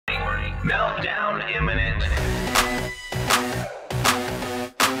Meltdown imminent.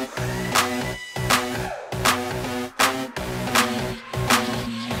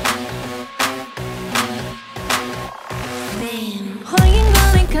欢迎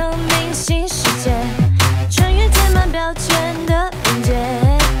光临孔明新世界，穿越填满标签的边界，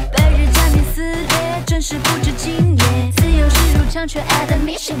白日占领撕裂，真实不知今夜，自由是入场却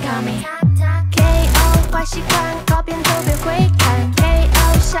admission coming。KO 坏习惯，靠边走别回看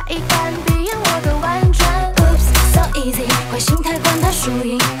KO 下一关，别让我的婉转。Oops so easy， 坏心态管他输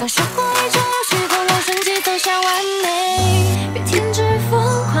赢，当生活一场游戏，狂乱升级走向完美，别停止疯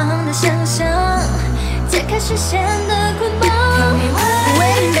狂的想象，解开视线的捆绑。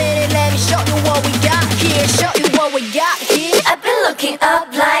Wait a minute, let me show you what we got here. Show you what we got here. I've been looking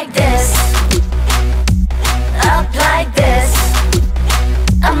up like this, up like this.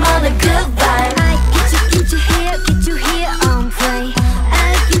 I'm on a good vibe. I get you here on play.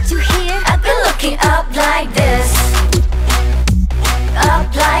 I get you here. I've been looking up like this,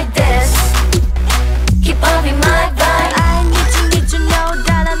 up like this. Keep on in my vibe. I need to know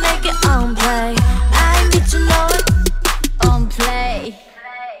that I make it on play. I need to know it on play.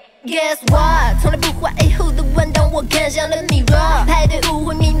 Guess what？ 从来不怀疑后的弯道，我看向了你 wrong。派对误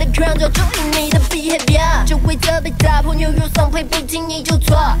会你的 crown， 就注意你的 behavior。旧规则被打破，牛肉松会不轻易就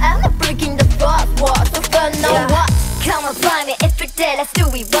错。I'm not breaking the fourth wall, so fun no what？ Come on, find me if you're dead, let's do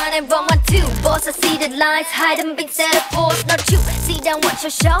it. 1 and 1, 1, 2. Boss, I see the lines, hide them big set of force, not you. Sit down, watch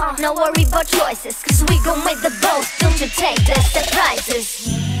your show. No worry about choices, cause we gon' make the most. Don't you take the surprises.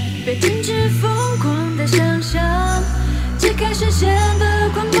 别停止疯狂的想象，解开视线的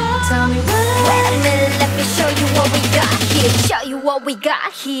捆绑。Tell me why. Wait a minute, let me show you what we got here. Show you what we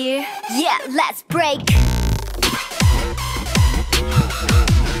got here. Yeah, let's break.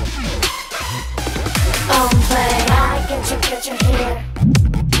 On play. I get you here.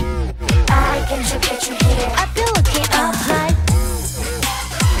 I get you here. I've been looking up like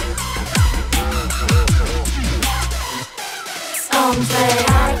On play.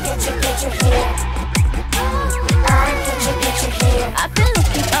 I get you here. I get you here. I've been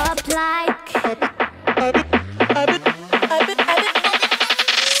looking up like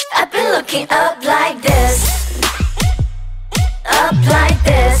I've been looking up like this, up like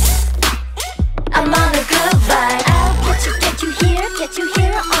this. I'm on a good vibe. I'll get you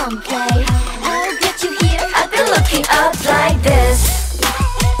here on play. I'll get you here. I've been looking up like this,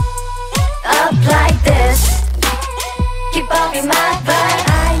 up like this. Keep on in my vibe.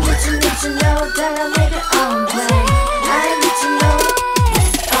 I need to know that I make it on play. I need to know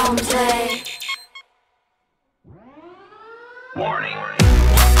it's on play. Warning.